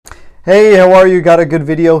Hey, how are you? Got a good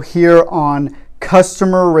video here on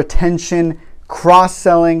customer retention,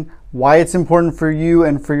 cross-selling, why it's important for you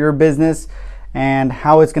and for your business, and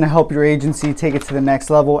how it's going to help your agency take it to the next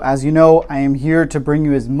level. As you know, I am here to bring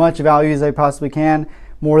you as much value as I possibly can,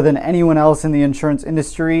 more than anyone else in the insurance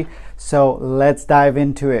industry. So let's dive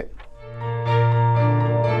into it.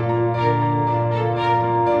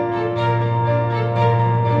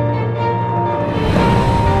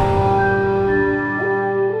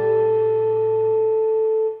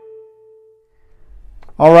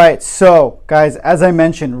 All right, so guys, as I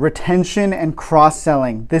mentioned, retention and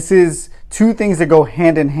cross-selling. This is two things that go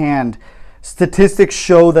hand in hand. Statistics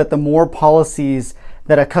show that the more policies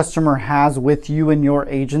that a customer has with you and your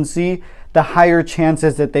agency, the higher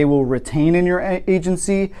chances that they will retain in your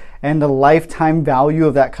agency and the lifetime value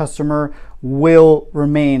of that customer will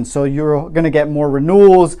remain. So you're going to get more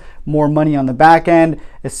renewals, more money on the back end,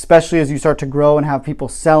 especially as you start to grow and have people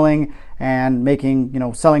selling and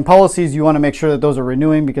making, selling policies. You want to make sure that those are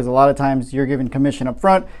renewing, because a lot of times you're giving commission up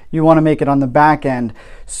front. You want to make it on the back end.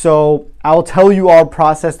 So I'll tell you our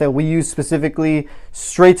process that we use specifically,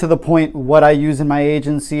 straight to the point, what I use in my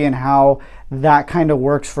agency and how that kind of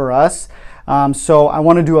works for us. So I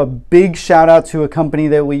want to do a big shout out to a company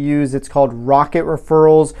that we use. It's called Rocket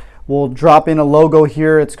Referrals. We'll drop in a logo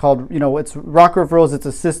here. It's called, it's Rocket Referrals. It's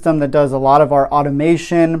a system that does a lot of our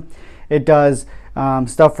automation. It does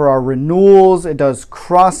stuff for our renewals. It does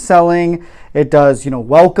cross-selling. It does,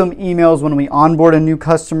 welcome emails when we onboard a new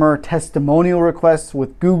customer, testimonial requests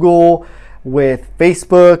with Google, with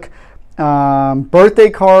Facebook, birthday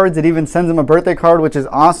cards. It even sends them a birthday card, which is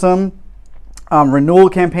awesome. Renewal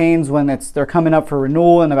campaigns when they're coming up for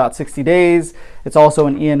renewal in about 60 days. It's also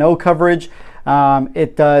an E&O coverage.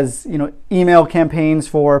 It does, email campaigns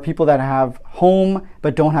for people that have home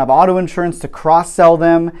but don't have auto insurance to cross-sell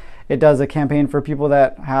them. It does a campaign for people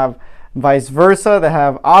that have vice versa, that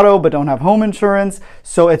have auto but don't have home insurance.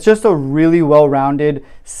 So it's just a really well-rounded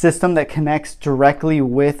system that connects directly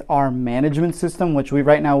with our management system, which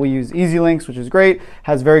right now we use EasyLinks, which is great,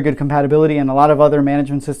 has very good compatibility, and a lot of other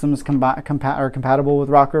management systems are compatible with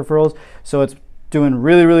Rocket Referrals. So it's doing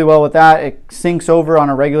really, really well with that. It syncs over on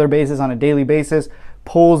a regular basis, on a daily basis,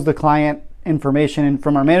 pulls the client information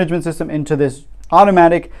from our management system into this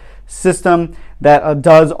automatic system that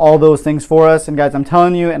does all those things for us. And guys, I'm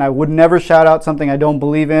telling you, and I would never shout out something I don't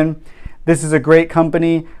believe in. This is a great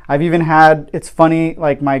company. I've even had, it's funny,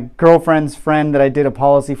 like my girlfriend's friend that I did a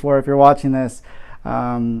policy for, if you're watching this,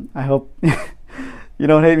 I hope you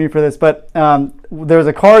don't hate me for this, but there's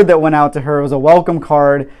a card that went out to her. It was a welcome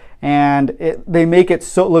card, and they make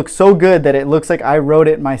it look so good that it looks like I wrote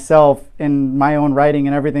it myself in my own writing,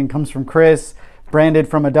 and everything comes from Chris, branded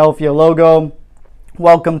from Adelphia logo.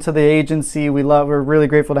 Welcome to the agency. We're really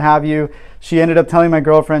grateful to have you. She ended up telling my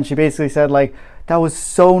girlfriend, she basically said, like, that was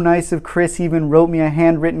so nice of Chris. He even wrote me a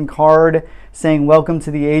handwritten card saying welcome to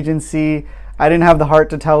the agency. I didn't have the heart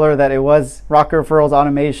to tell her that it was Rocket Referrals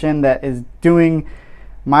Automation that is doing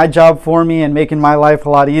my job for me and making my life a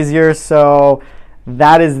lot easier. So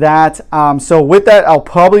that is that. So with that, I'll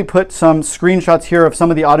probably put some screenshots here of some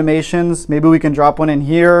of the automations. Maybe we can drop one in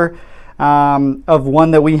here. Of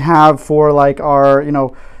one that we have for like our,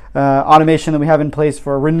 automation that we have in place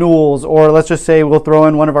for renewals, or let's just say we'll throw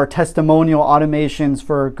in one of our testimonial automations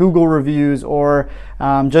for Google reviews, or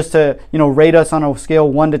just to, rate us on a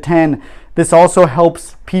scale 1 to 10. This also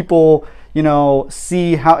helps people,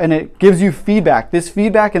 see how, and it gives you feedback. This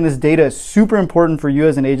feedback and this data is super important for you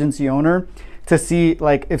as an agency owner to see,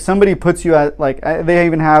 like, if somebody puts you at, like, they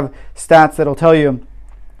even have stats that'll tell you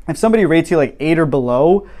if somebody rates you like 8 or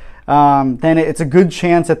below, then it's a good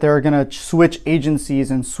chance that they're going to switch agencies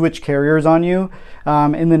and switch carriers on you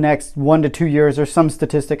in the next 1 to 2 years. There's some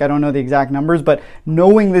statistic, I don't know the exact numbers, but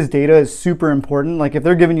knowing this data is super important. Like if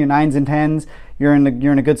they're giving you 9s and 10s, you're in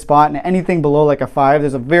a good spot, and anything below like a 5,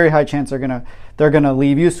 there's a very high chance they're gonna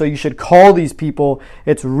leave you. So you should call these people.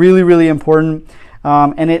 It's really, really important,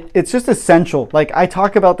 and it's just essential. Like I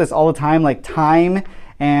talk about this all the time, like time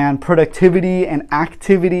and productivity and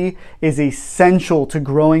activity is essential to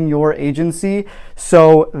growing your agency.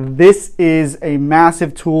 So this is a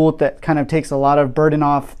massive tool that kind of takes a lot of burden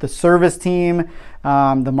off the service team,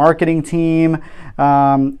 the marketing team,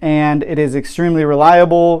 and it is extremely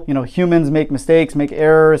reliable. Humans make mistakes, make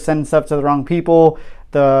errors, send stuff to the wrong people.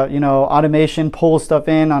 The automation pulls stuff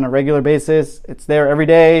in on a regular basis. It's there every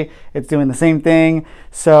day. It's doing the same thing.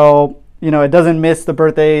 So it doesn't miss the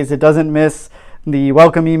birthdays. It doesn't miss the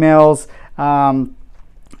welcome emails, and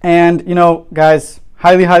guys,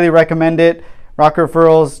 highly recommend it. Rocket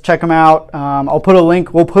Referrals, check them out. We'll put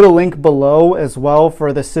a link below as well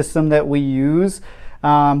for the system that we use.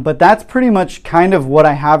 But that's pretty much kind of what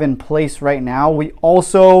I have in place right now. We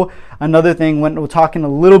also, another thing, when we're talking a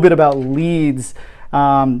little bit about leads,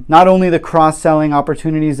 not only the cross-selling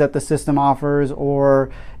opportunities that the system offers, or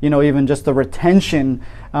even just the retention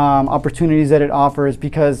opportunities that it offers,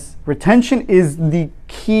 because retention is the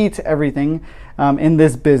key to everything in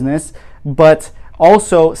this business, but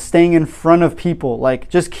also staying in front of people, like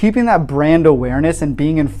just keeping that brand awareness and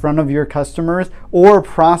being in front of your customers or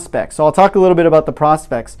prospects. So I'll talk a little bit about the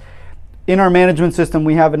prospects. In our management system,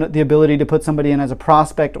 we have the ability to put somebody in as a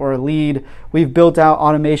prospect or a lead. We've built out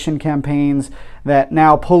automation campaigns that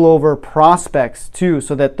now pull over prospects too,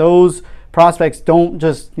 so that those prospects don't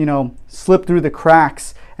just slip through the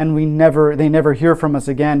cracks and they never hear from us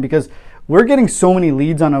again, because we're getting so many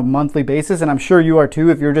leads on a monthly basis, and I'm sure you are too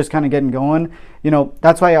if you're just kind of getting going.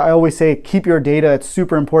 That's why I always say keep your data. It's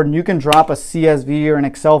super important. You can drop a CSV or an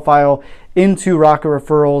Excel file into Rocket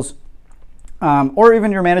Referrals, or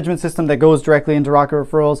even your management system that goes directly into Rocket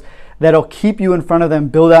Referrals, that'll keep you in front of them,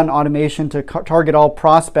 build out an automation to target all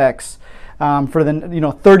prospects for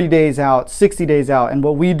the 30 days out, 60 days out. And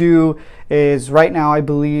what we do is, right now I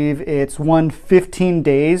believe it's 15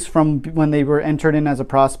 days from when they were entered in as a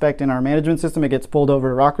prospect in our management system, it gets pulled over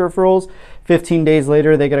to Rocket Referrals. 15 days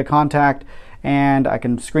later they get a contact, and I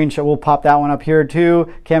can screenshot. We'll pop that one up here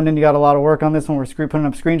too. Camden, you got a lot of work on this one. We're putting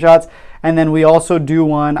up screenshots. And then we also do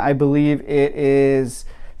one, I believe it is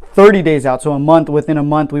 30 days out, so a month. Within a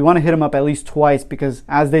month, we want to hit them up at least twice, because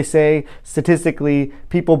as they say, statistically,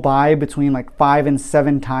 people buy between like 5 and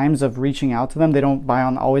 7 times of reaching out to them. They don't buy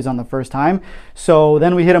always on the first time. So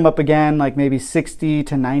then we hit them up again, like maybe 60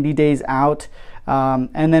 to 90 days out.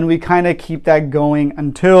 And then we kind of keep that going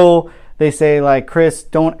until they say, like, Chris,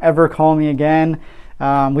 don't ever call me again.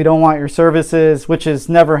 We don't want your services, which has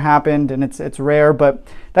never happened, and it's rare, but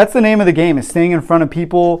that's the name of the game, is staying in front of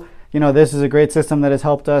people. This is a great system that has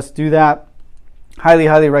helped us do that. Highly,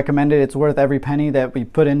 highly recommend it. It's worth every penny that we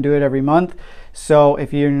put into it every month. So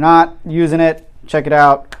if you're not using it, check it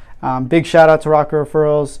out. Big shout out to Rocket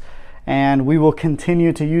Referrals, and we will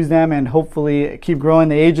continue to use them and hopefully keep growing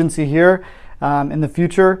the agency here in the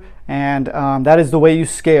future. And that is the way you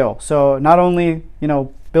scale. So not only,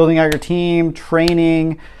 building out your team,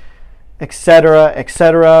 training,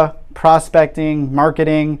 etc., prospecting,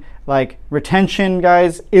 marketing, like retention,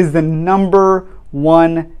 guys, is the number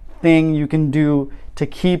one thing you can do to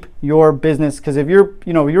keep your business. Because if you're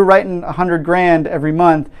writing 100 grand every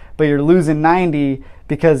month, but you're losing 90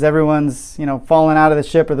 because everyone's falling out of the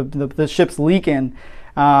ship, or the ship's leaking,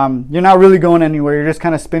 you're not really going anywhere. You're just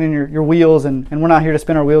kind of spinning your wheels, and we're not here to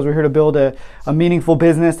spin our wheels. We're here to build a meaningful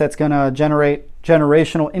business that's going to generate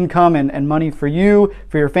generational income and money for you,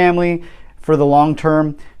 for your family, for the long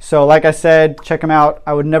term. So like I said, check them out.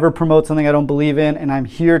 I would never promote something I don't believe in, and I'm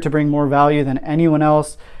here to bring more value than anyone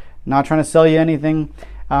else. Not trying to sell you anything.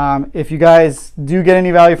 If you guys do get any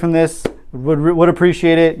value from this, would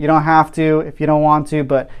appreciate it. You don't have to if you don't want to,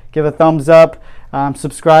 but give a thumbs up,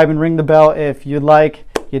 subscribe, and ring the bell if you'd like.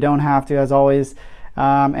 You don't have to, as always.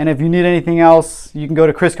 And if you need anything else, you can go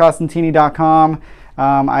to chriscostantini.com.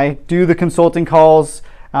 I do the consulting calls.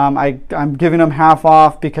 I'm giving them half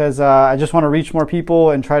off because I just want to reach more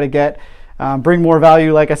people and try to bring more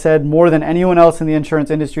value, like I said, more than anyone else in the insurance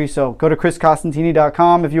industry. So go to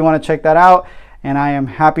chriscostantini.com if you want to check that out, and I am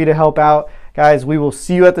happy to help out. Guys, we will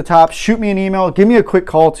see you at the top. Shoot me an email. Give me a quick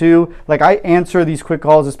call too. Like, I answer these quick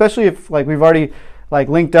calls, especially if we've already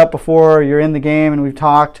linked up before, you're in the game and we've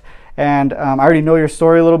talked, and I already know your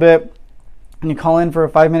story a little bit, and you call in for a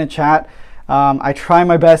 5-minute chat. I try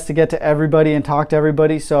my best to get to everybody and talk to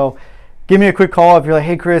everybody. So give me a quick call if you're like,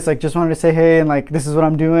 hey Chris, just wanted to say hey, and this is what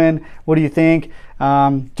I'm doing. What do you think?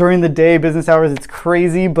 During the day, business hours, it's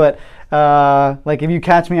crazy, but if you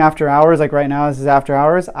catch me after hours, like right now, this is after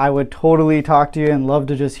hours, I would totally talk to you and love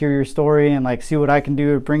to just hear your story and see what I can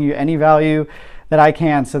do to bring you any value that I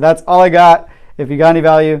can. So that's all I got. If you got any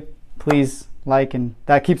value, please and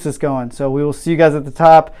that keeps us going. So we will see you guys at the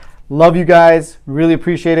top. Love you guys. Really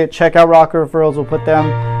appreciate it. Check out Rocket Referrals. We'll put them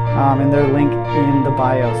in their link in the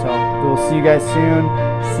bio. So we'll see you guys soon.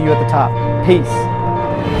 See you at the top. Peace.